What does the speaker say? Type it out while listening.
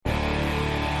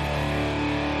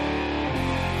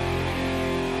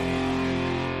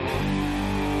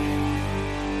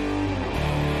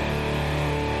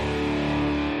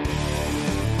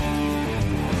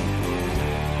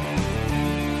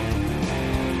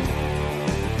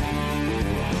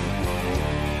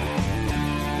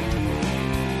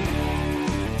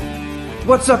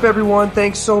What's up, everyone?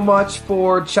 Thanks so much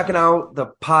for checking out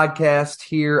the podcast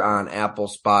here on Apple,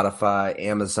 Spotify,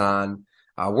 Amazon,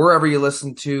 wherever you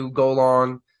listen to Go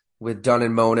Long with Dunn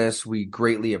and Monis. We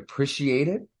greatly appreciate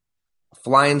it.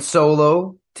 Flying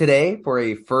solo today for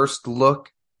a first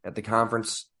look at the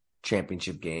conference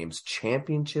championship games.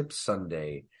 Championship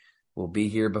Sunday will be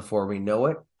here before we know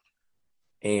it.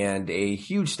 And a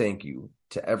huge thank you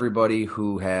to everybody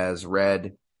who has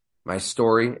read my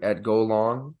story at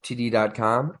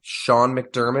golongtd.com. Sean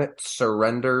McDermott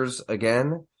surrenders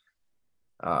again.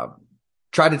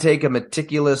 Try to take a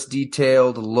meticulous,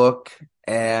 detailed look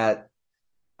at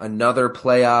another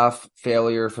playoff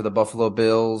failure for the Buffalo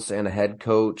Bills and a head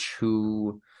coach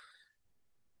who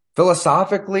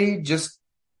philosophically just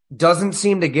doesn't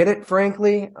seem to get it,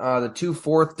 frankly. The 2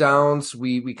 4th downs,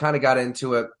 we kind of got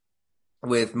into it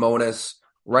with Monis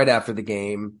right after the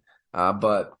game.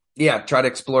 But yeah, try to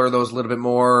explore those a little bit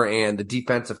more, and the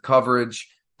defensive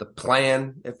coverage, the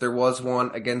plan, if there was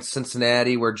one, against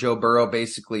Cincinnati, where Joe Burrow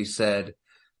basically said,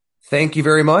 thank you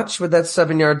very much. With that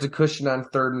 7 yards of cushion on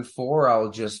 3rd and 4,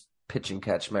 I'll just pitch and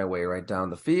catch my way right down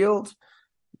the field.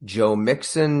 Joe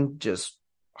Mixon just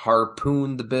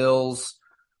harpooned the Bills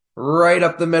right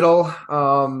up the middle.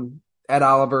 Ed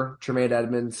Oliver, Tremaine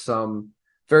Edmonds, some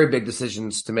very big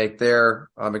decisions to make there.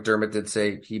 McDermott did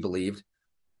say he believed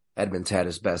Edmonds had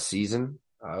his best season.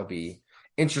 It'll be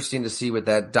interesting to see what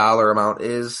that dollar amount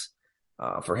is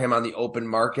for him on the open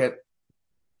market.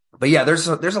 But yeah, there's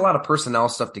a lot of personnel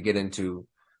stuff to get into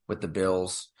with the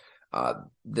Bills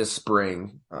this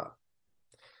spring.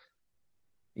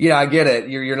 Yeah, I get it.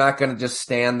 You're not going to just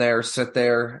sit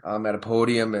there at a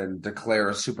podium and declare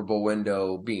a Super Bowl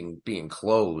window being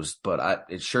closed. But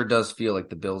it sure does feel like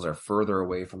the Bills are further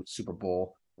away from the Super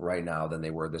Bowl right now than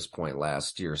they were at this point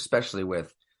last year, especially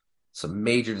with some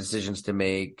major decisions to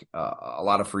make, a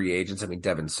lot of free agents. I mean,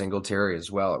 Devin Singletary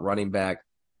as well at running back.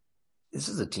 This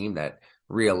is a team that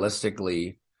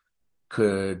realistically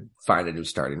could find a new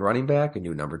starting running back, a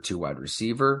new number 2 wide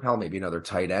receiver, hell, maybe another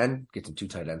tight end, get some 2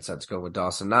 tight end sets going with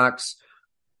Dawson Knox,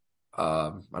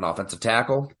 an offensive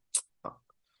tackle.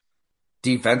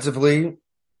 Defensively,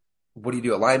 what do you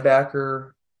do at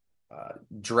linebacker?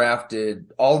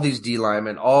 Drafted all these D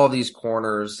linemen, all these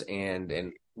corners,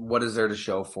 and what is there to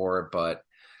show for it but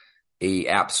a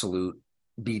absolute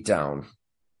beatdown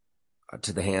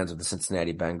to the hands of the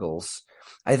Cincinnati Bengals.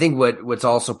 I think what's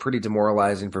also pretty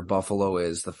demoralizing for Buffalo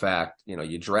is the fact,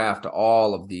 you draft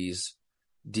all of these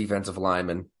defensive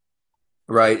linemen,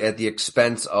 right, at the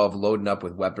expense of loading up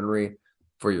with weaponry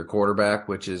for your quarterback,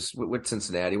 which is what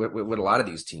Cincinnati, what a lot of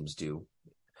these teams do.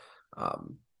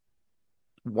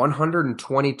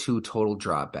 122 total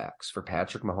dropbacks for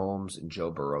Patrick Mahomes and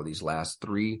Joe Burrow these last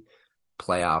 3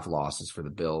 playoff losses for the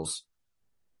Bills.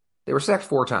 They were sacked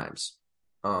 4 times.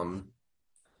 So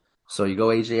you go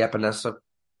AJ Epinesa,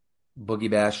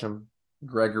 Boogie Basham,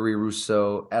 Gregory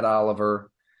Rousseau, Ed Oliver,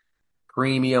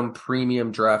 premium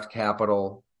draft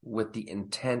capital with the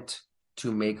intent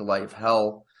to make life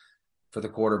hell for the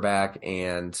quarterback.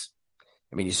 And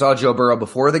I mean, you saw Joe Burrow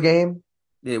before the game.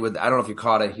 I don't know if you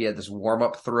caught it. He had this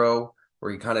warm-up throw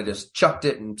where he kind of just chucked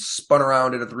it and spun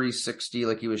around at a 360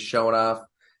 like he was showing off.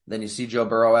 Then you see Joe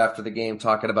Burrow after the game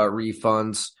talking about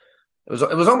refunds. It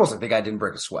was almost like the guy didn't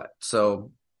break a sweat. So,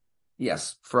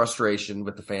 yes, frustration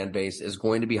with the fan base is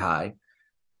going to be high.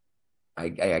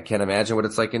 I can't imagine what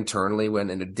it's like internally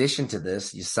when, in addition to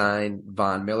this, you sign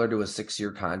Von Miller to a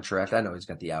 6-year contract. I know he's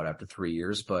got the out after 3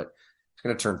 years, but he's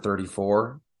going to turn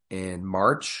 34 in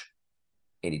March.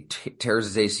 And he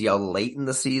tears his ACL late in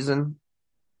the season.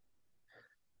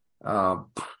 Who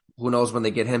knows when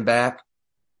they get him back?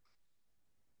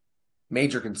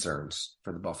 Major concerns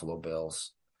for the Buffalo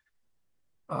Bills.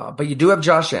 But you do have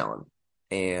Josh Allen.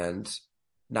 And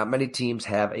not many teams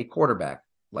have a quarterback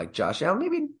like Josh Allen.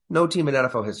 Maybe no team in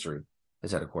NFL history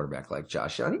has had a quarterback like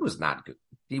Josh Allen. He was not good.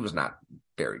 He was not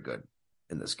very good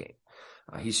in this game.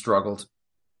 He struggled.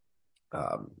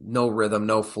 No rhythm,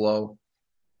 no flow.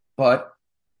 But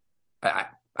I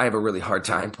have a really hard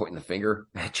time pointing the finger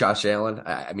at Josh Allen.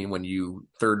 I mean, when you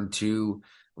 3rd and 2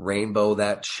 rainbow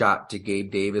that shot to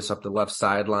Gabe Davis up the left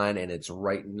sideline and it's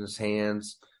right in his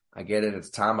hands, I get it. It's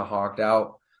tomahawked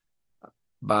out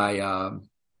by,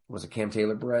 was it Cam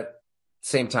Taylor-Britt?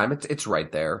 Same time, it's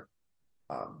right there.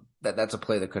 That's a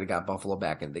play that could have got Buffalo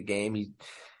back in the game.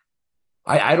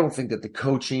 I don't think that the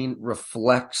coaching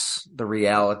reflects the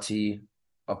reality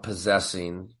of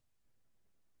possessing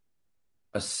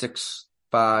a 6'5",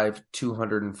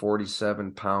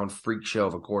 247-pound freak show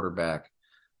of a quarterback.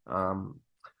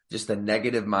 Just the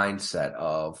negative mindset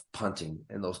of punting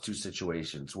in those 2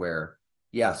 situations where,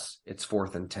 yes, it's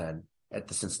 4th and 10. at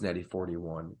the Cincinnati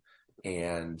 41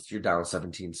 and you're down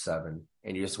 17-7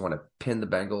 and you just want to pin the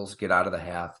Bengals, get out of the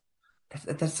half.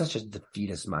 That's such a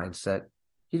defeatist mindset.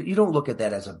 You don't look at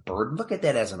that as a burden. Look at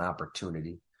that as an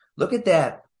opportunity. Look at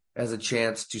that as a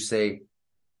chance to say,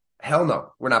 hell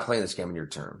no, we're not playing this game on your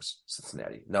terms,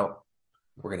 Cincinnati. No,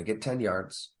 we're going to get 10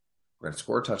 yards. We're going to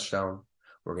score a touchdown.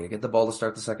 We're going to get the ball to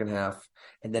start the second half.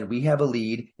 And then we have a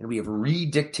lead and we have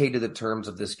redictated the terms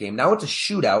of this game. Now it's a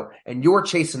shootout and you're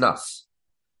chasing us.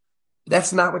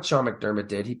 That's not what Sean McDermott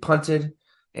did. He punted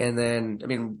and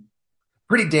then,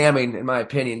 pretty damning in my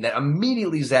opinion that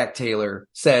immediately Zach Taylor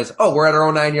says, oh, we're at our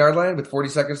own 9-yard line with 40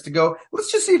 seconds to go.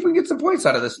 Let's just see if we can get some points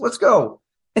out of this. Let's go.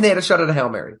 And they had a shot at a Hail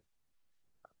Mary.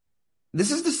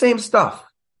 This is the same stuff.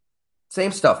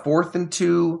 Same stuff. 4th and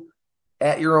 2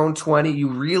 at your own 20. You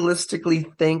realistically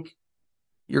think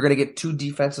you're going to get 2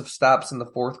 defensive stops in the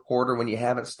fourth quarter when you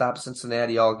haven't stopped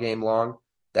Cincinnati all game long?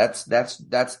 That's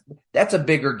a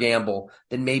bigger gamble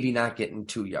than maybe not getting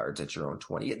 2 yards at your own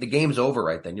 20. The game's over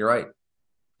right then. You're right.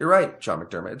 You're right, Sean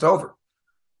McDermott. It's over.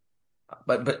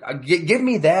 But give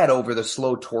me that over the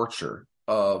slow torture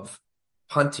of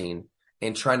punting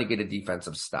and trying to get a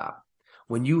defensive stop.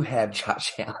 When you have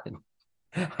Josh Allen,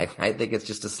 I think it's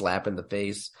just a slap in the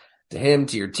face to him,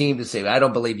 to your team, to say, I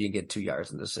don't believe you can get 2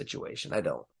 yards in this situation. I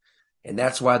don't. And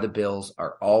that's why the Bills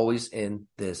are always in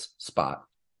this spot.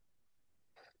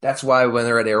 That's why when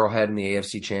they're at Arrowhead in the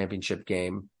AFC Championship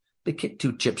game, they kicked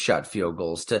 2 chip shot field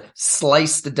goals to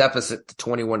slice the deficit to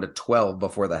 21-12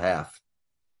 before the half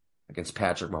against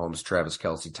Patrick Mahomes, Travis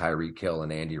Kelce, Tyreek Hill,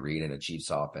 and Andy Reid in a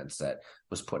Chiefs offense that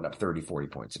was putting up 30, 40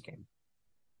 points a game.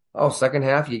 Oh, second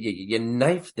half, you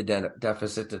knifed the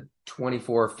deficit to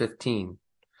 24-15.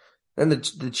 Then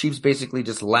the Chiefs basically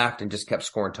just laughed and just kept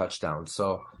scoring touchdowns.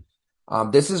 So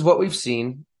this is what we've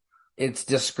seen. It's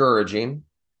discouraging.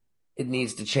 It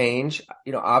needs to change.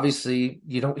 Obviously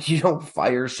you don't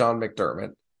fire Sean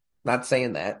McDermott. Not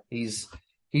saying that. He's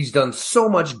done so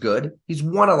much good. He's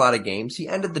won a lot of games. He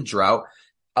ended the drought.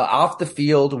 Off the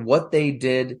field, what they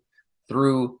did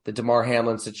through the Damar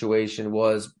Hamlin situation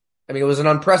was, it was an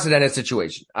unprecedented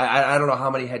situation. I don't know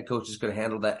how many head coaches could have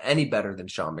handled that any better than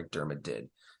Sean McDermott did.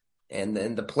 And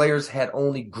then the players had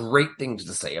only great things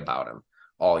to say about him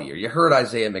all year. You heard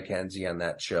Isaiah McKenzie on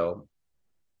that show.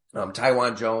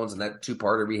 Tywan Jones and that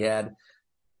 2-parter we had.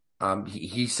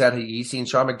 He said he's seen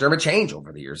Sean McDermott change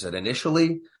over the years. That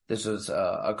initially this was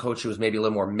a coach who was maybe a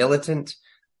little more militant,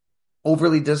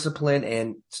 overly disciplined,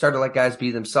 and started to let guys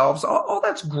be themselves. All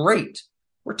that's great.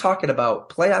 We're talking about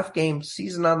playoff game,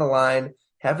 season on the line,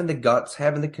 having the guts,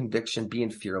 having the conviction, being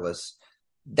fearless.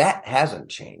 That hasn't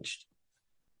changed.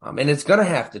 And it's going to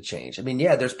have to change.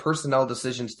 There's personnel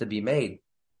decisions to be made.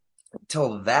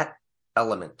 Until that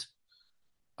element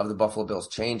of the Buffalo Bills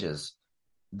changes,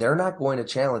 they're not going to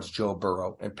challenge Joe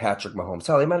Burrow and Patrick Mahomes.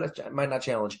 Hell, they might not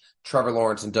challenge Trevor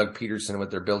Lawrence and Doug Peterson what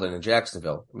they're building in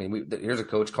Jacksonville. Here's a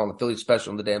coach calling the Philly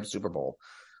special in the damn Super Bowl,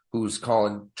 who's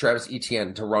calling Travis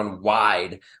Etienne to run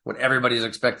wide when everybody's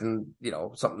expecting,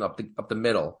 something up the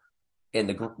middle in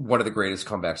one of the greatest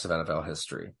comebacks of NFL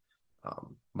history.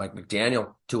 Mike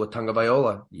McDaniel, Tua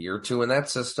Tagovailoa, year 2 in that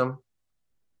system.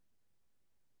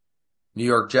 New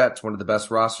York Jets, one of the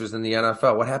best rosters in the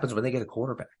NFL. What happens when they get a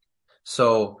quarterback?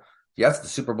 So, yes, the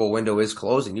Super Bowl window is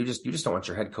closing. You just don't want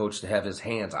your head coach to have his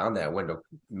hands on that window,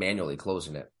 manually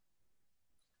closing it.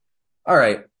 All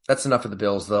right, that's enough of the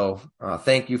Bills, though.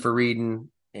 Thank you for reading.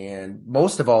 And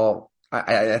most of all,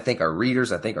 I thank our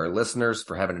readers. I thank our listeners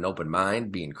for having an open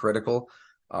mind, being critical.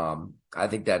 I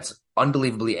think that's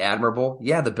unbelievably admirable.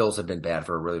 Yeah, the Bills have been bad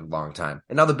for a really long time.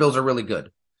 And now the Bills are really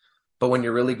good. But when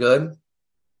you're really good,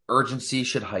 urgency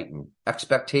should heighten.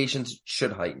 Expectations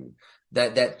should heighten.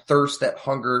 That thirst, that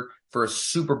hunger for a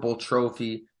Super Bowl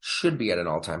trophy should be at an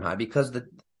all-time high because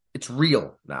it's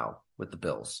real now with the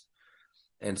Bills.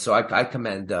 And so I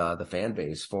commend the fan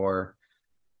base for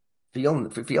feeling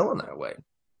that way.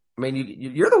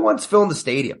 You're the ones filling the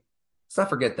stadium. Let's not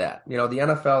forget that. The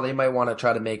NFL, they might want to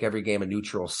try to make every game a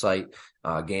neutral site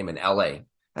game in LA.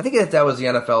 I think if that was the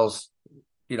NFL's,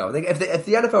 if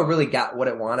the NFL really got what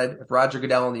it wanted, if Roger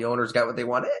Goodell and the owners got what they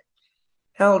wanted,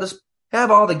 hell, just have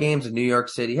all the games in New York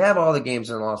City, have all the games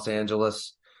in Los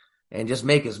Angeles, and just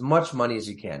make as much money as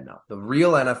you can now. The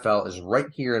real NFL is right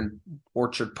here in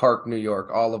Orchard Park, New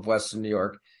York, all of Western New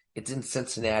York. It's in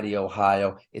Cincinnati,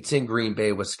 Ohio. It's in Green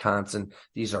Bay, Wisconsin.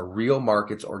 These are real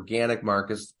markets, organic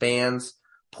markets. Fans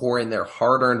pouring their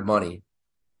hard-earned money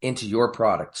into your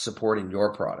product, supporting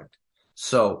your product.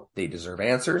 So they deserve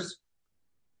answers.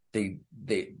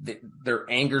 Their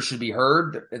anger should be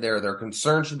heard. Their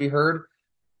concern should be heard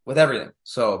with everything.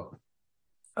 So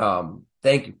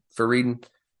thank you for reading.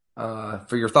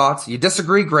 for your thoughts. You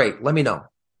disagree? Great. Let me know.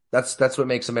 That's what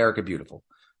makes America beautiful.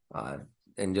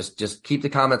 And just keep the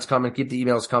comments coming, keep the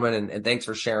emails coming, and thanks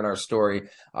for sharing our story.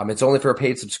 It's only for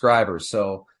paid subscribers,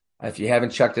 so if you haven't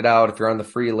checked it out, if you're on the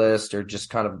free list or just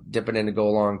kind of dipping in to go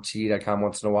along t.com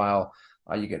once in a while,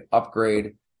 you can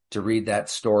upgrade to read that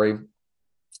story.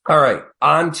 All right,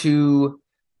 on to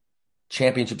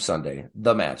Championship Sunday,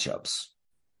 the matchups.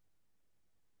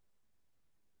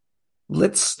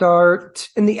 Let's start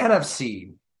in the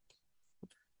NFC.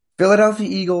 Philadelphia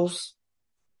Eagles,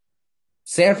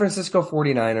 San Francisco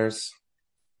 49ers.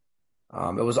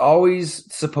 It was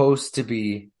always supposed to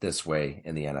be this way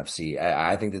in the NFC.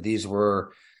 I think that these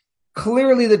were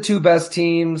clearly the two best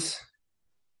teams.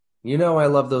 You know, I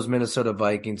love those Minnesota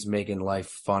Vikings making life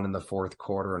fun in the fourth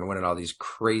quarter and winning all these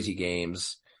crazy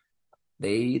games.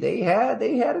 They had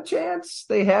a chance.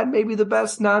 They had maybe the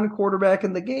best non-quarterback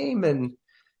in the game and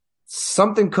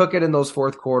something cooking in those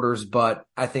fourth quarters, but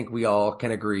I think we all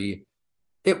can agree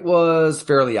it was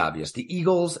fairly obvious. The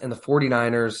Eagles and the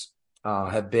 49ers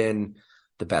have been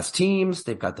the best teams.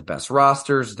 They've got the best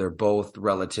rosters. They're both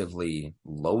relatively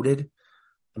loaded.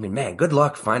 I mean, man, good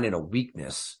luck finding a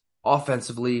weakness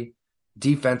offensively,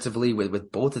 defensively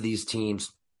with both of these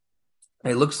teams.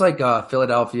 It looks like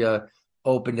Philadelphia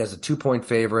opened as a 2-point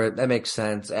favorite. That makes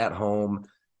sense at home.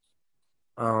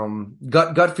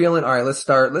 Gut feeling. All right, let's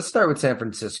start with San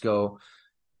Francisco.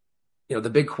 You know, the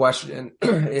big question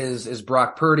is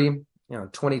Brock Purdy,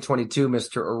 2022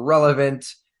 Mr. Irrelevant.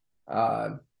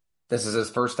 This is his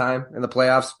first time in the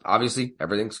playoffs. Obviously,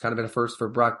 everything's kind of been a first for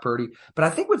Brock Purdy. But I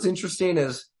think what's interesting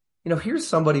is, here's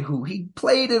somebody who he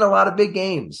played in a lot of big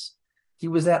games. He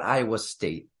was at Iowa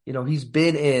State. He's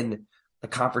been in the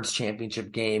conference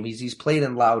championship game. He's played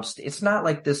in loud state. It's not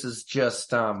like this is just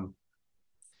some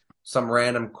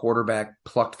random quarterback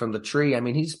plucked from the tree. I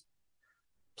mean, he's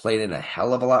played in a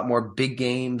hell of a lot more big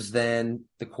games than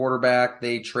the quarterback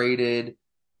they traded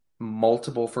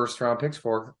multiple first-round picks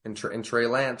for in Trey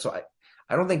Lance. So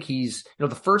I don't think he's – the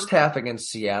first half against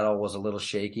Seattle was a little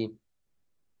shaky.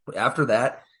 But after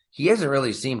that, he hasn't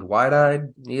really seemed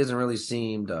wide-eyed. He hasn't really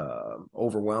seemed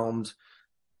overwhelmed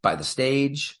by the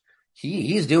stage.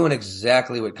 He's doing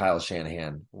exactly what Kyle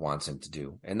Shanahan wants him to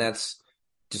do, and that's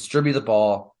distribute the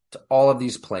ball to all of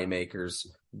these playmakers,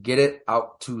 get it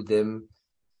out to them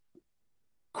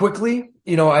quickly.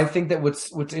 I think that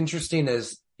what's interesting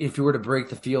is if you were to break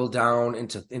the field down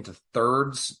into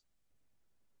thirds,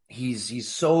 he's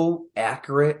so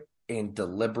accurate and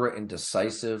deliberate and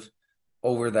decisive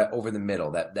over the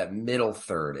middle, that middle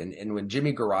third. And when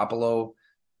Jimmy Garoppolo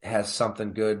has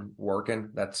something good working,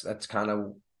 that's kind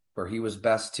of where he was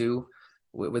best too.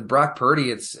 With Brock Purdy,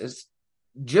 it's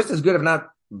just as good, if not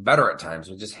better at times,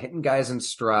 with just hitting guys in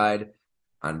stride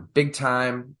on big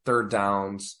time third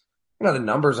downs. The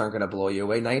numbers aren't going to blow you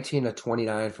away. 19 to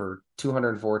 29 for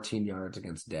 214 yards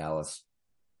against Dallas.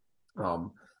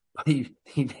 He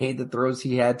made the throws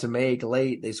he had to make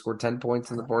late. They scored 10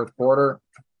 points in the fourth quarter.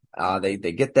 They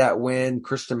get that win.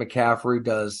 Christian McCaffrey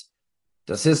does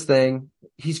his thing.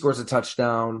 He scores a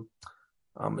touchdown.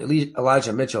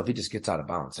 Elijah Mitchell, if he just gets out of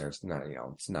bounds there,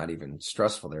 it's not even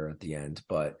stressful there at the end.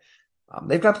 But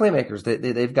they've got playmakers.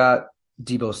 They've got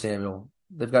Deebo Samuel.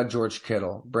 They've got George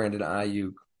Kittle, Brandon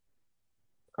Ayuk.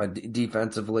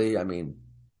 Defensively, I mean,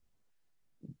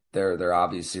 they're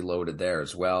obviously loaded there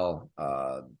as well.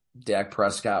 Dak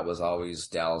Prescott was always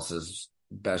Dallas's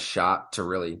best shot to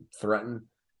really threaten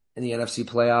in the NFC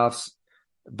playoffs,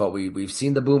 but we've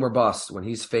seen the boom or bust when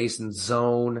he's facing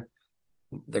zone.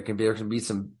 There can be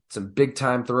some big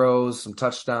time throws, some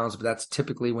touchdowns, but that's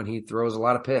typically when he throws a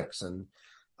lot of picks, and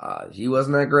he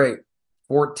wasn't that great.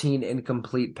 14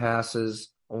 incomplete passes,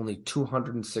 only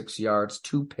 206 yards,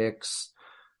 2 picks.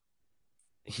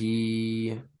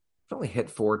 He only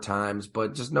hit 4 times,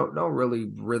 but just no really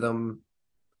rhythm,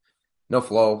 no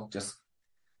flow. Just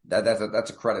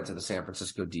that's a credit to the San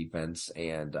Francisco defense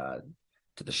and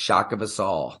to the shock of us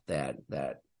all that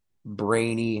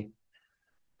brainy,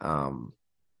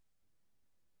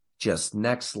 just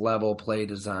next level play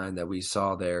design that we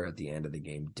saw there at the end of the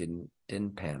game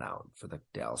didn't pan out for the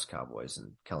Dallas Cowboys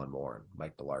and Kellen Moore and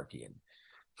Mike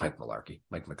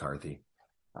McCarthy.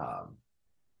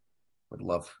 Would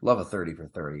love a 30 for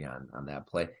 30 on that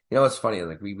play. It's funny,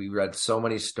 like we read so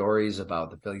many stories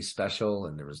about the Philly special,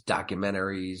 and there was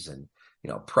documentaries, and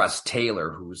Press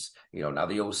Taylor, who's now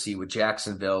the OC with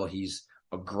Jacksonville, he's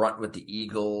a grunt with the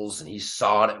Eagles, and he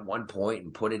saw it at one point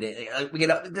and put it in. We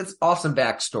get this awesome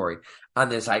backstory on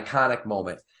this iconic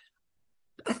moment.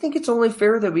 I think it's only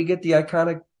fair that we get the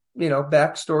iconic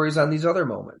backstories on these other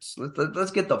moments.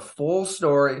 Let's get the full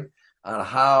story on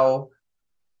how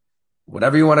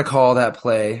whatever you want to call that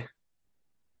play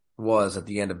was at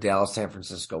the end of Dallas, San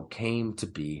Francisco came to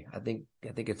be. I think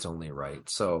it's only right.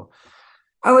 So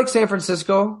I like San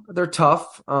Francisco. They're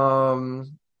tough.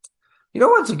 You know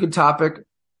what's a good topic?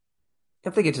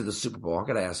 If they get to the Super Bowl, I'm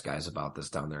going to ask guys about this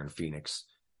down there in Phoenix.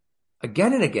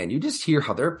 Again and again, you just hear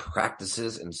how their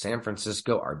practices in San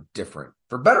Francisco are different.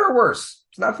 For better or worse.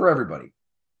 It's not for everybody.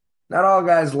 Not all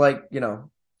guys like,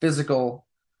 physical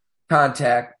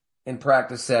contact in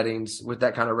practice settings with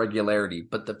that kind of regularity.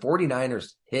 But the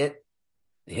 49ers hit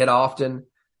often,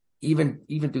 even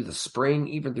through the spring,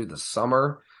 even through the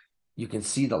summer. You can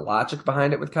see the logic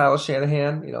behind it with Kyle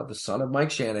Shanahan, the son of Mike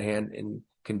Shanahan, in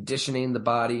conditioning the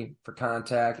body for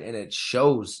contact. And it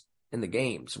shows in the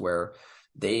games where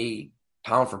they,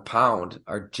 pound for pound,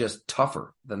 are just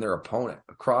tougher than their opponent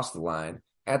across the line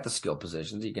at the skill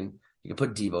positions. You can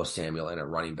put Deebo Samuel in at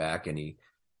running back, and he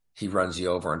runs you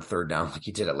over on third down like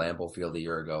he did at Lambeau Field a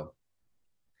year ago.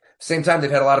 Same time, they've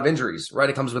had a lot of injuries, right?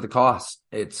 It comes with a cost.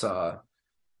 It's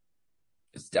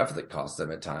definitely cost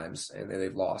them at times, and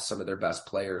they've lost some of their best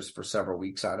players for several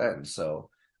weeks on end. So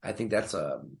I think that's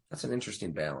an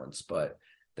interesting balance, but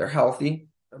they're healthy,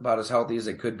 about as healthy as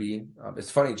they could be.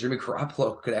 It's funny, Jimmy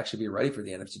Garoppolo could actually be ready for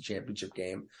the NFC Championship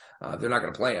game. They're not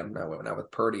going to play him, not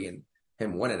with Purdy and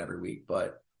him winning every week,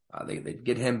 but they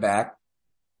get him back.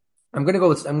 I'm going to go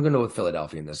with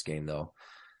Philadelphia in this game, though.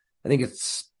 I think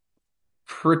it's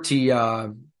pretty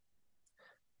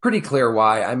clear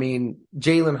why. I mean,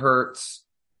 Jalen Hurts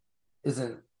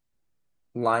isn't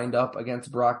lined up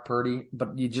against Brock Purdy,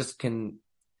 but you just can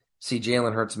see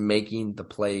Jalen Hurts making the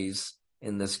plays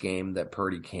in this game that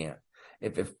Purdy can't.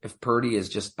 If Purdy is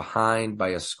just behind by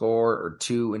a score or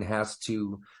two and has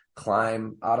to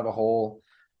climb out of a hole,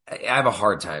 I have a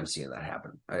hard time seeing that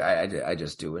happen. I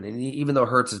just do. And even though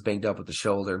Hurts is banged up with the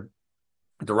shoulder,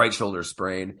 the right shoulder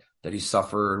sprain that he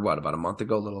suffered, about a month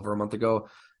ago, a little over a month ago,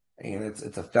 and it's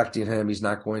affecting him. He's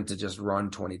not going to just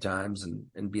run 20 times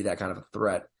and be that kind of a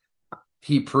threat.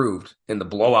 He proved in the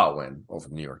blowout win over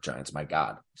the New York Giants, my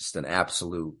God, just an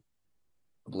absolute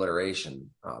obliteration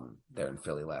there in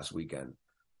Philly last weekend.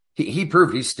 He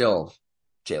proved he's still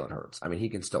Jalen Hurts. I mean, he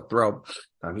can still throw.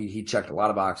 He checked a lot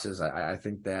of boxes. I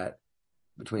think that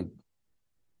between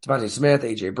DeVonta Smith,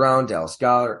 A.J. Brown, Dallas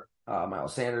Goedert,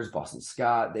 Miles Sanders, Boston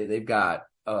Scott, they've got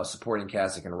a supporting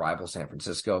cast that can rival San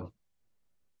Francisco.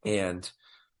 And,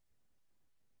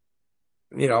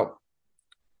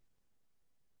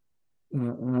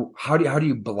 how do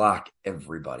you block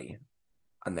everybody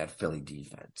on that Philly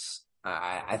defense?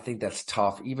 I think that's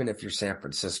tough, even if you're San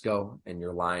Francisco and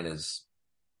your line is,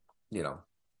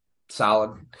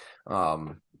 solid.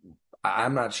 I'm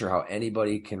not sure how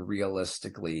anybody can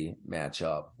realistically match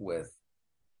up with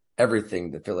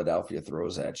everything that Philadelphia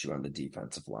throws at you on the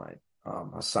defensive line.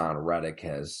 Hassan Reddick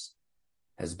has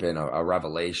been a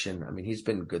revelation. I mean, he's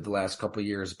been good the last couple of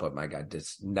years, but my God,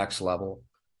 this next level,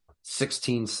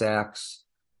 16 sacks.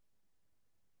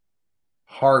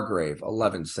 Hargrave,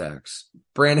 11 sacks.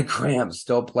 Brandon Graham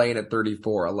still playing at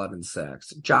 34, 11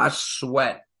 sacks. Josh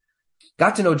Sweat.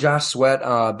 Got to know Josh Sweat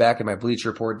back in my Bleacher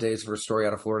Report days for a story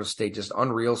out of Florida State. Just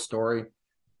unreal story.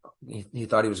 He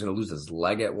thought he was going to lose his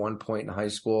leg at one point in high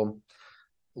school.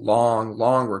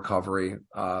 Long recovery.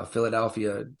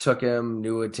 Philadelphia took him,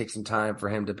 knew it would take some time for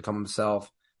him to become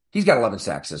himself. He's got 11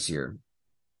 sacks this year.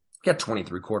 He got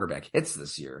 23 quarterback hits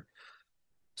this year.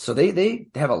 So they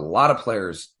have a lot of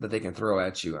players that they can throw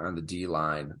at you on the D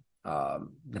line.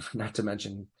 Not to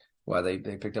mention, they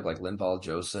picked up like Linval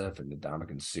Joseph and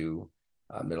Ndamukong Suh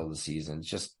middle of the season.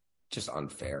 It's just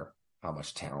unfair how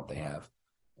much talent they have.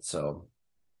 So,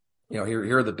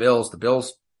 here are the Bills. The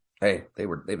Bills, hey, they've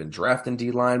been drafting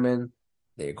D linemen.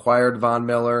 They acquired Von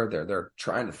Miller. They're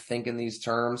trying to think in these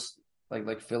terms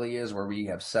like Philly is, where we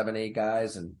have 7-8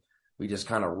 guys and we just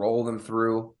kind of roll them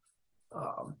through.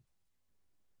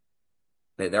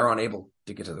 They're unable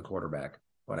to get to the quarterback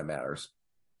when it matters.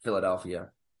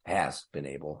 Philadelphia has been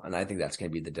able, and I think that's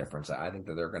going to be the difference. I think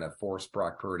that they're going to force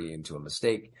Brock Purdy into a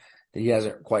mistake that he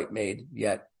hasn't quite made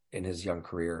yet in his young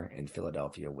career, and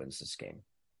Philadelphia wins this game.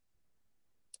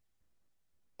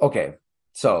 Okay,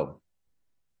 so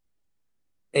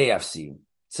AFC,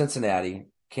 Cincinnati,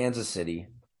 Kansas City,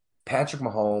 Patrick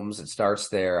Mahomes, it starts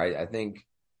there. I think,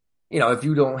 if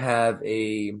you don't have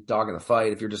a dog in the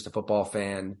fight, if you're just a football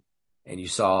fan, and you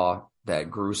saw that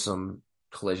gruesome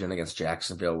collision against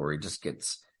Jacksonville where he just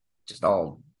gets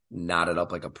all knotted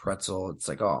up like a pretzel. It's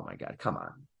like, oh my God, come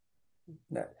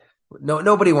on.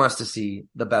 Nobody wants to see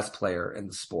the best player in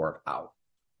the sport out.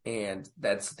 And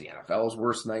that's the NFL's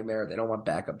worst nightmare. They don't want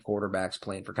backup quarterbacks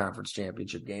playing for conference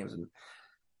championship games. And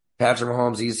Patrick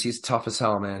Mahomes, he's tough as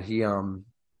hell, man.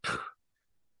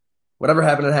 whatever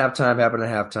happened at halftime happened at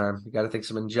halftime. You got to think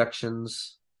some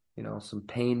injections, some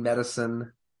pain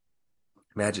medicine.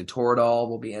 Imagine Toradol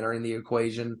will be entering the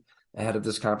equation ahead of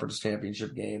this conference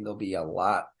championship game. There'll be a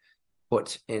lot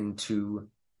put into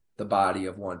the body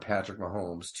of one Patrick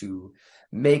Mahomes to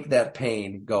make that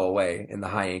pain go away in the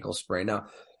high ankle sprain. Now,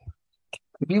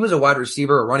 if he was a wide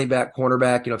receiver, a running back,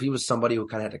 cornerback, if he was somebody who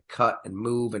kind of had to cut and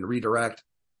move and redirect,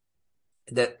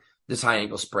 that this high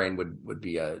ankle sprain would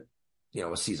be a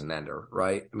season ender,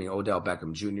 right? I mean, Odell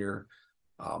Beckham Jr.,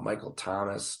 Michael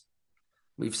Thomas.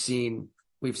 We've seen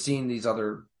these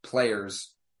other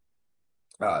players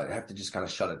have to just kind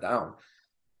of shut it down.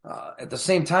 At the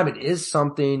same time, it is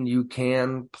something you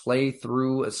can play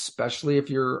through, especially if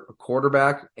you're a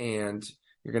quarterback and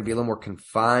you're going to be a little more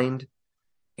confined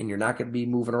and you're not going to be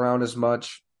moving around as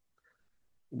much.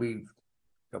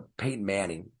 Peyton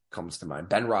Manning comes to mind,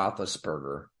 Ben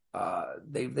Roethlisberger.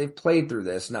 They've played through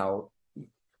this. Now,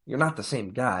 you're not the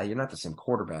same guy. You're not the same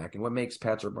quarterback. And what makes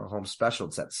Patrick Mahomes special,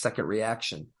 it's that second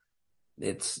reaction.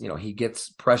 It's, he gets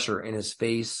pressure in his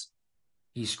face.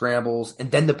 He scrambles, and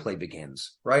then the play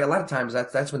begins, right? A lot of times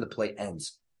that's when the play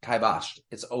ends. Kiboshed.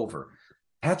 It's over.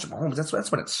 Patrick Mahomes,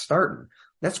 that's when it's starting.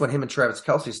 That's when him and Travis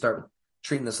Kelce start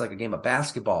treating this like a game of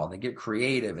basketball, and they get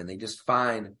creative, and they just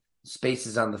find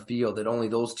spaces on the field that only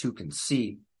those two can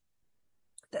see.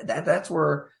 That's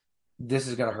where this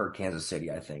is going to hurt Kansas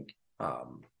City, I think.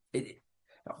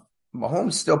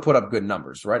 Mahomes still put up good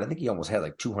numbers, right? I think he almost had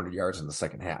like 200 yards in the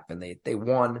second half, and they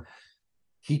won.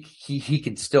 He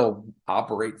can still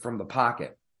operate from the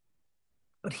pocket,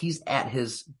 but he's at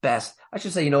his best. I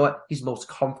should say, he's most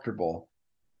comfortable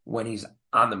when he's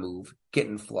on the move,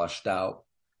 getting flushed out.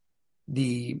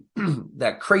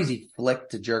 That crazy flick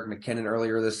to Jerick McKinnon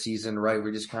earlier this season, right?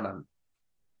 Where he just kind of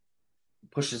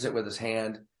pushes it with his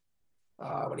hand.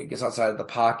 When he gets outside of the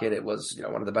pocket, it was,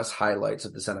 one of the best highlights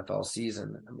of this NFL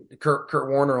season. I mean, Kurt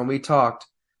Warner, when we talked,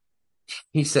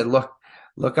 he said, look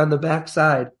on the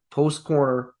backside, post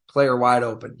corner, player wide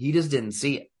open. He just didn't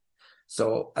see it.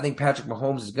 So I think Patrick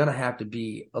Mahomes is going to have to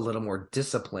be a little more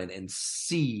disciplined and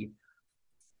see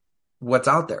what's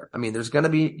out there. I mean, there's going to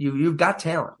be, you've got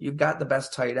talent. You've got the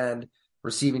best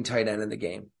receiving tight end in the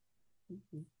game.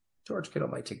 George Kittle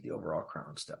might take the overall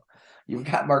crown still. You've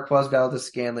got Marquez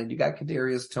Valdes-Scantling. You got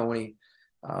Kadarius Toney.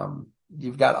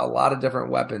 You've got a lot of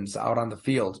different weapons out on the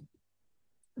field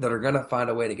that are going to find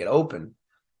a way to get open.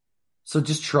 So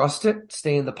just trust it,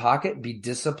 stay in the pocket, be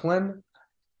disciplined.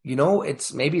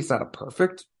 Maybe it's not a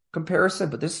perfect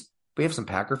comparison, but we have some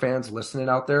Packer fans listening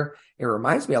out there. It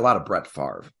reminds me a lot of Brett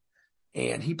Favre.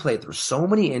 And he played through so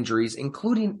many injuries,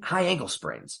 including high ankle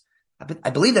sprains. I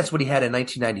believe that's what he had in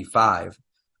 1995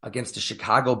 against the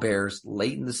Chicago Bears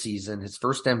late in the season, his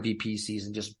first MVP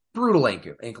season, just brutal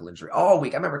ankle injury all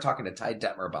week. I remember talking to Ty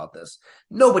Detmer about this.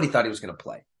 Nobody thought he was going to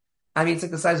play. I mean, it's like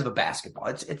the size of a basketball.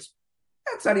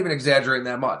 It's not even exaggerating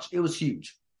that much. It was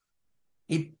huge.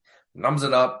 He numbs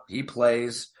it up. He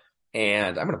plays.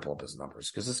 And I'm going to pull up his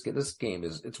numbers because this game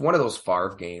it's one of those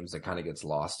Favre games that kind of gets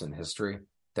lost in history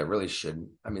that really shouldn't.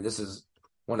 I mean, this is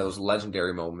one of those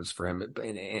legendary moments for him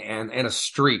and a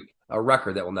streak, a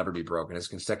record that will never be broken. His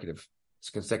consecutive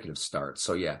starts.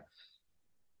 So yeah,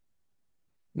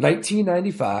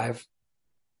 1995.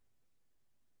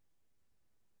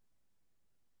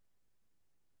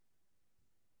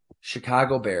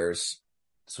 Chicago Bears.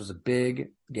 This was a big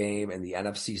game in the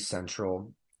NFC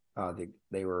Central.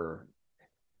 They were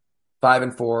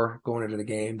 5-4 going into the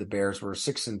game. The Bears were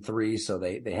 6-3, so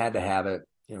they had to have it.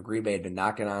 Green Bay had been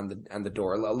knocking on the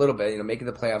door a little bit, making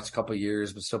the playoffs a couple of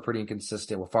years, but still pretty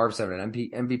inconsistent. Well, Favre's having an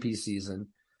MVP season.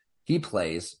 He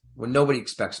plays when nobody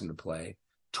expects him to play.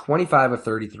 25 of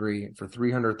 33 for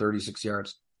 336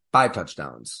 yards, 5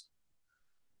 touchdowns.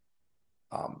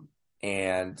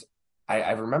 And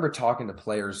I remember talking to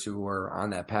players who were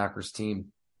on that Packers team,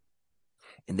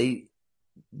 and they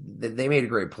made a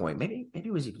great point. Maybe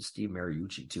it was even Steve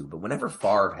Mariucci too. But whenever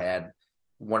Favre had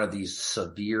one of these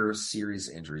severe serious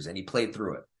injuries and he played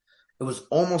through it, it was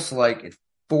almost like it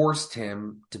forced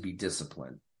him to be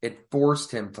disciplined. It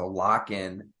forced him to lock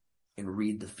in and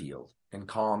read the field and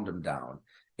calmed him down.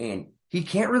 And he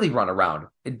can't really run around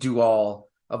and do all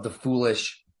of the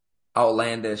foolish,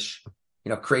 outlandish,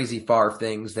 crazy Favre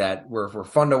things that were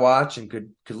fun to watch and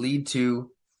could lead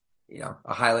to,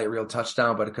 a highlight reel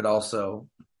touchdown, but it could also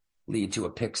lead to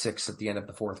a pick six at the end of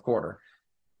the fourth quarter.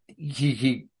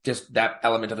 He just, that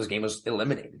element of his game was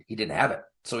eliminated. He didn't have it.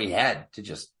 So he had to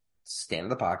just stand in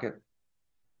the pocket,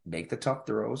 make the tough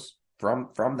throws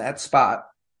from that spot,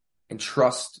 and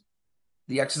trust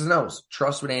the X's and O's.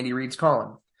 Trust what Andy Reid's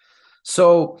calling.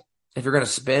 So if you're going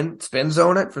to spin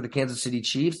zone it for the Kansas City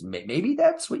Chiefs, maybe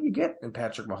that's what you get in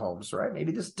Patrick Mahomes, right?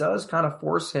 Maybe this does kind of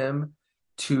force him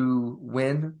to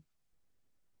win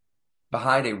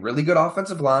behind a really good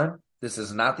offensive line. This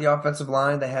is not the offensive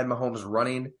line that had Mahomes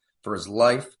running for his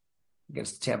life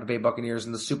against the Tampa Bay Buccaneers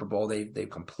in the Super Bowl. They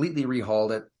completely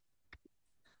rehauled it.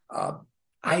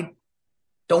 I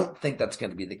don't think that's going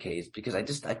to be the case because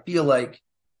I feel like,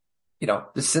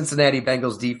 the Cincinnati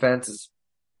Bengals defense is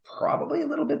probably a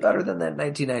little bit better than that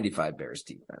 1995 Bears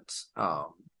defense.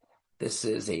 This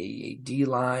is a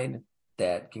D-line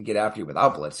that can get after you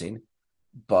without blitzing,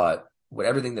 but with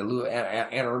everything that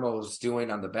Anarumo is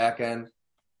doing on the back end,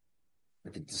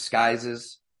 with the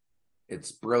disguises,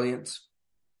 it's brilliant.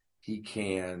 He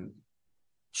can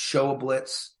show a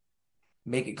blitz,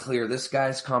 make it clear this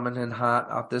guy's coming in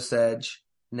hot off this edge.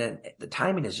 And then the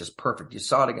timing is just perfect. You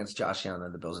saw it against Josh Allen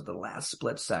and the Bills at the last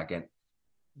split second.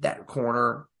 That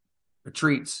corner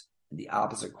retreats. The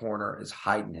opposite corner is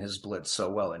hiding his blitz so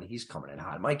well, and he's coming in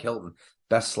hot. Mike Hilton,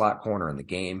 best slot corner in the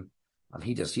game.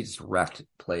 He just wrecked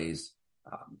plays.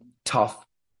 Tough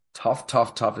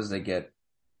as they get.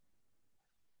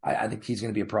 I think he's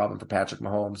going to be a problem for Patrick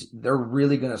Mahomes. They're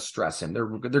really going to stress him. They're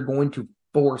going to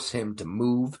force him to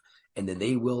move, and then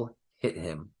they will hit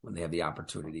him when they have the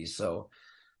opportunity. So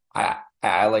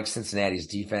I like Cincinnati's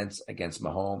defense against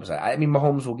Mahomes. I mean,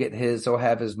 Mahomes will get he'll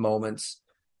have his moments,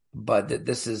 but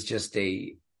this is just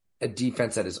a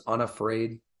defense that is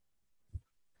unafraid.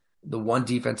 The one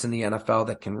defense in the NFL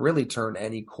that can really turn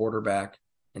any quarterback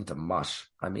into mush.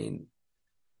 I mean,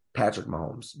 Patrick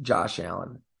Mahomes, Josh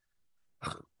Allen.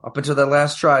 Up until that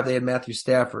last drive, they had Matthew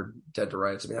Stafford dead to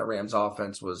rights. I mean, that Rams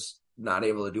offense was not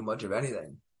able to do much of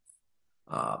anything.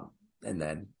 And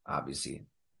then, obviously,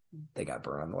 they got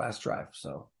burned on the last drive.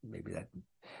 So maybe that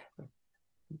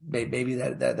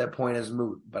point is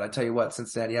moot. But I tell you what,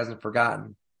 Cincinnati hasn't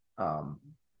forgotten.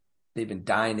 They've been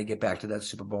dying to get back to that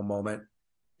Super Bowl moment.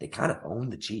 They kind of own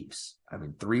the Chiefs. I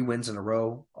mean, 3 wins in a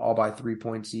row, all by 3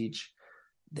 points each.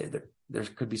 There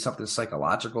could be something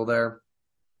psychological there.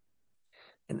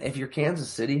 And if you're Kansas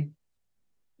City,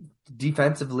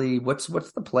 defensively, what's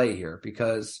the play here?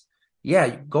 Because,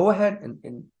 go ahead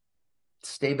and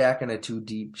stay back in a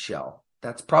 2-deep shell.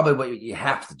 That's probably what you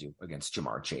have to do against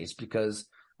Ja'Marr Chase because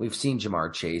we've seen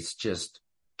Ja'Marr Chase just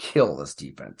kill this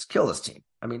defense, kill this team.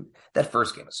 I mean, that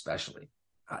first game especially.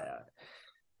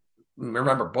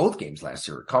 Remember both games last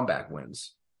year, comeback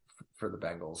wins for the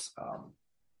Bengals,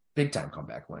 big time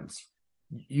comeback wins.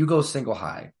 You go single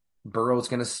high, Burrow's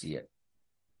going to see it.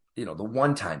 The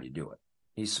one time you do it,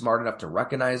 he's smart enough to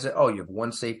recognize it. Oh, you have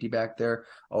one safety back there.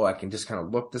 Oh, I can just kind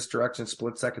of look this direction,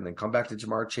 split second, then come back to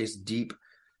Ja'Marr Chase deep.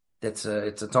 It's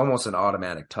almost an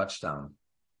automatic touchdown.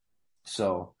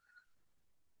 So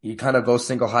you kind of go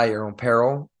single high at your own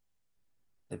peril.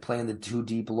 They play in the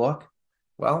 2-deep look.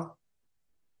 Well,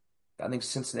 I think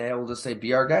Cincinnati will just say,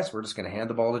 be our guys. We're just going to hand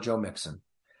the ball to Joe Mixon.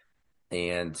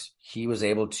 And he was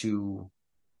able to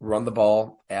run the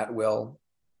ball at will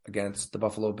against the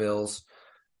Buffalo Bills.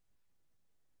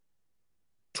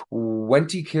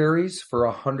 20 carries for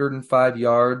 105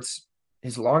 yards.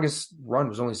 His longest run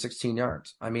was only 16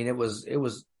 yards. I mean, it was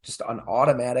just an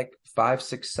automatic 5,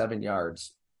 6, 7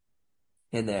 yards.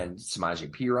 And then Samaje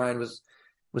Perine was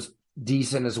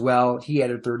decent as well. He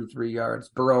added 33 yards.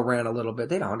 Burrow ran a little bit.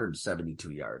 They had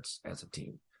 172 yards as a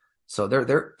team. So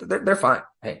they're fine.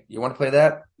 Hey, you want to play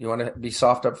that? You want to be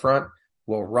soft up front?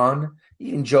 We'll run.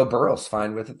 Even Joe Burrow's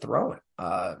fine with it throwing.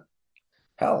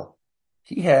 Hell,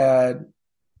 he had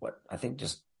I think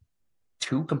just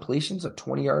 2 completions of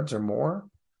 20 yards or more.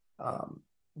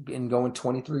 And going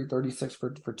 23, 36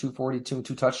 for 242 and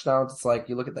 2 touchdowns. It's like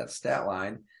you look at that stat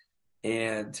line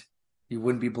and you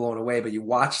wouldn't be blown away, but you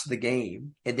watch the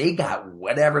game and they got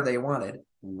whatever they wanted,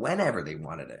 whenever they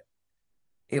wanted it.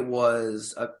 It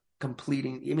was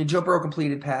Joe Burrow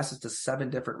completed passes to 7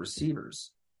 different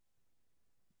receivers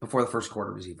before the first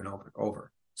quarter was even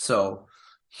over. So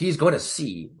he's going to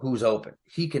see who's open.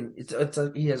 He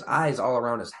has eyes all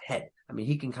around his head. I mean,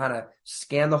 he can kind of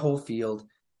scan the whole field,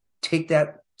 take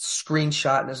that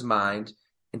screenshot in his mind,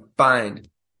 and find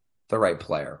the right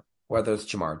player, whether it's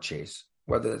Ja'Marr Chase,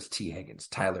 whether it's T. Higgins,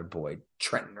 Tyler Boyd,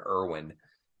 Trenton Irwin,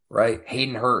 right?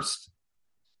 Hayden Hurst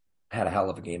had a hell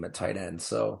of a game at tight end.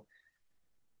 So,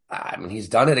 I mean, he's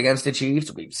done it against the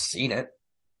Chiefs. We've seen it.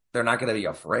 They're not going to be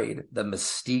afraid. The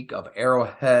mystique of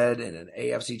Arrowhead and an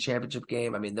AFC Championship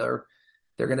game, I mean, they're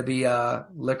going to be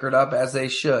liquored up as they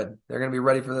should. They're going to be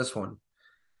ready for this one.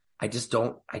 I just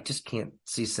can't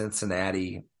see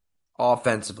Cincinnati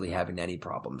offensively having any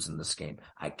problems in this game.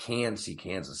 I can see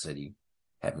Kansas City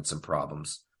having some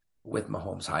problems with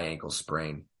Mahomes' high ankle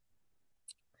sprain.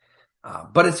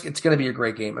 But it's going to be a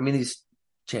great game. I mean, these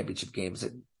championship games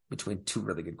between two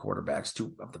really good quarterbacks,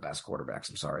 two of the best quarterbacks,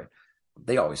 I'm sorry,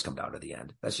 they always come down to the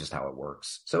end. That's just how it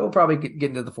works. So we'll probably get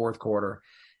into the fourth quarter,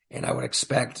 and I would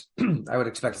expect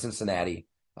Cincinnati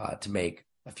to make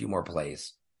a few more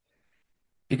plays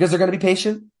because they're going to be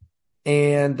patient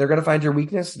and they're going to find your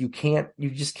weakness. You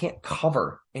just can't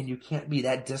cover, and you can't be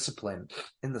that disciplined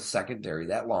in the secondary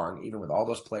that long, even with all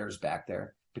those players back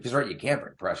there. Because you can't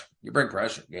bring pressure. You bring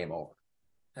pressure, game over.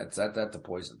 That's a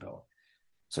poison pill.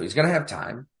 So he's going to have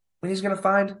time, and he's going to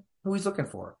find who he's looking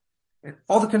for. And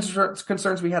all the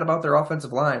concerns we had about their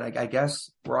offensive line, I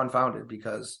guess, were unfounded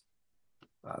because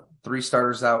 3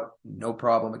 starters out, no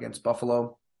problem against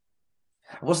Buffalo.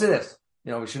 We'll say this.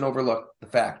 We shouldn't overlook the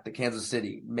fact that Kansas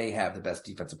City may have the best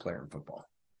defensive player in football.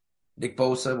 Nick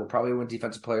Bosa will probably win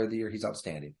Defensive Player of the Year. He's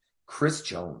outstanding. Chris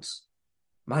Jones.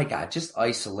 My God, just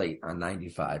isolate on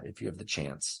 95 if you have the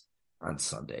chance on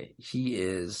Sunday. He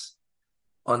is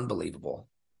unbelievable.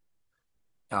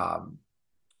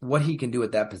 What he can do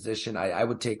at that position, I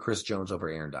would take Chris Jones over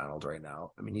Aaron Donald right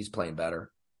now. I mean, he's playing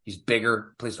better. He's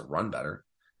bigger, plays to run better,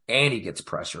 and he gets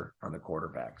pressure on the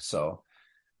quarterback. So,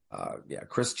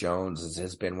 Chris Jones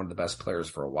has been one of the best players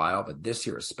for a while, but this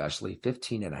year especially,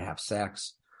 15.5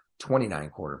 sacks,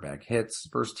 29 quarterback hits,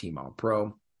 first team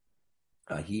All-Pro.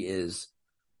 He is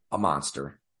a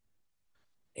monster,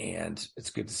 and it's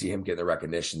good to see him get the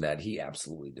recognition that he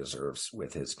absolutely deserves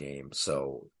with his game.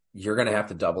 So you're going to have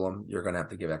to double him. You're going to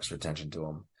have to give extra attention to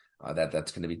him.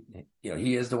 That's going to be,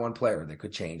 he is the one player that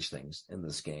could change things in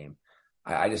this game.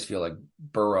 I just feel like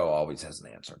Burrow always has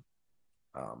an answer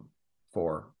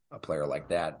for a player like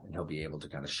that, and he'll be able to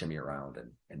kind of shimmy around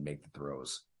and make the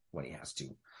throws when he has to.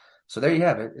 So there you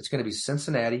have it. It's going to be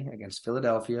Cincinnati against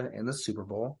Philadelphia in the Super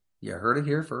Bowl. You heard it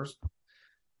here first.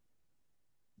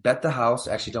 Bet the house.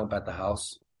 Actually, don't bet the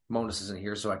house. Monas isn't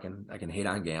here, so I can hate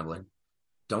on gambling.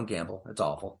 Don't gamble. It's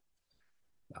awful.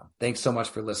 Thanks so much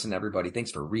for listening, everybody.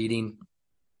 Thanks for reading.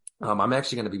 I'm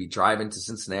actually going to be driving to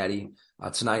Cincinnati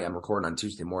tonight. I'm recording on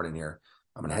Tuesday morning here.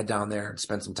 I'm going to head down there and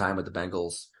spend some time with the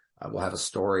Bengals. We'll have a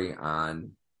story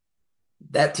on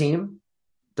that team.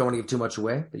 Don't want to give too much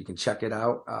away, but you can check it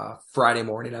out Friday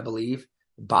morning, I believe.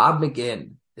 Bob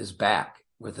McGinn is back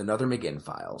with another McGinn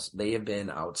Files. They have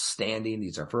been outstanding.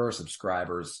 These are for our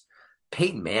subscribers.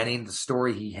 Peyton Manning, the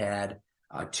story he had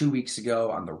 2 weeks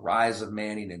ago on the rise of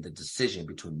Manning and the decision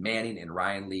between Manning and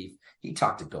Ryan Leaf. He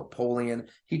talked to Bill Polian.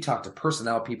 He talked to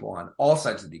personnel people on all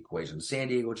sides of the equation. San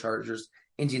Diego Chargers,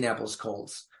 Indianapolis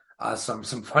Colts. Some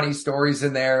funny stories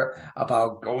in there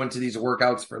about going to these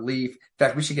workouts for Leaf. In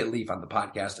fact, we should get Leaf on the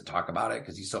podcast to talk about it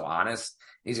because he's so honest.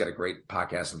 He's got a great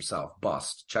podcast himself.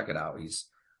 Bust. Check it out. He's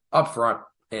upfront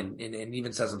and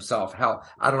even says himself, hell,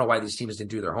 I don't know why these teams didn't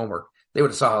do their homework. They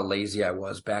would have saw how lazy I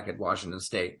was back at Washington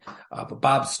State. But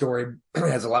Bob's story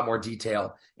has a lot more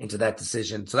detail into that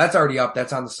decision. So that's already up.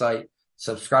 That's on the site.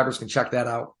 Subscribers can check that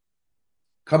out.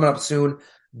 Coming up soon,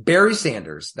 Barry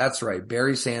Sanders. That's right.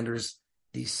 Barry Sanders,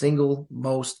 the single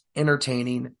most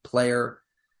entertaining player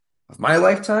of my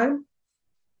lifetime,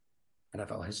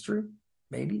 NFL history,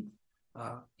 maybe.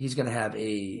 He's going to have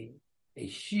a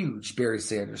huge Barry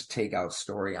Sanders takeout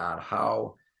story on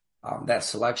how that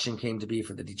selection came to be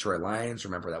for the Detroit Lions.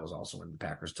 Remember, that was also when the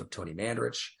Packers took Tony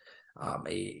Mandarich.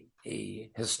 A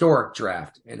historic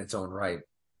draft in its own right.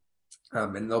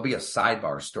 And there'll be a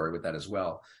sidebar story with that as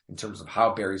well in terms of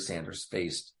how Barry Sanders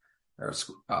faced or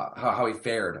how he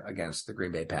fared against the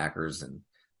Green Bay Packers, and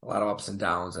a lot of ups and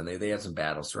downs. And they had some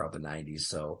battles throughout the 90s.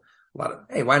 So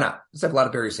hey, why not? Let's have a lot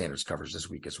of Barry Sanders coverage this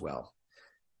week as well.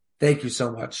 Thank you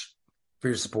so much for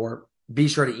your support. Be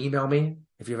sure to email me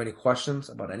if you have any questions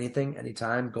about anything,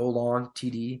 anytime.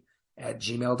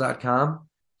 golongtd@gmail.com.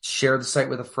 Share the site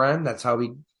with a friend. That's how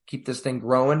we keep this thing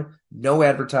growing. No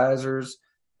advertisers,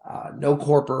 no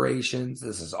corporations.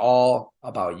 This is all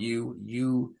about you.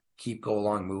 You keep Go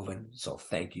Long moving. So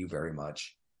thank you very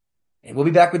much. And we'll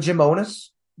be back with Jim Monas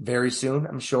very soon,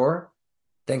 I'm sure.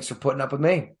 Thanks for putting up with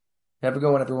me. Have a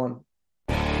good one, everyone.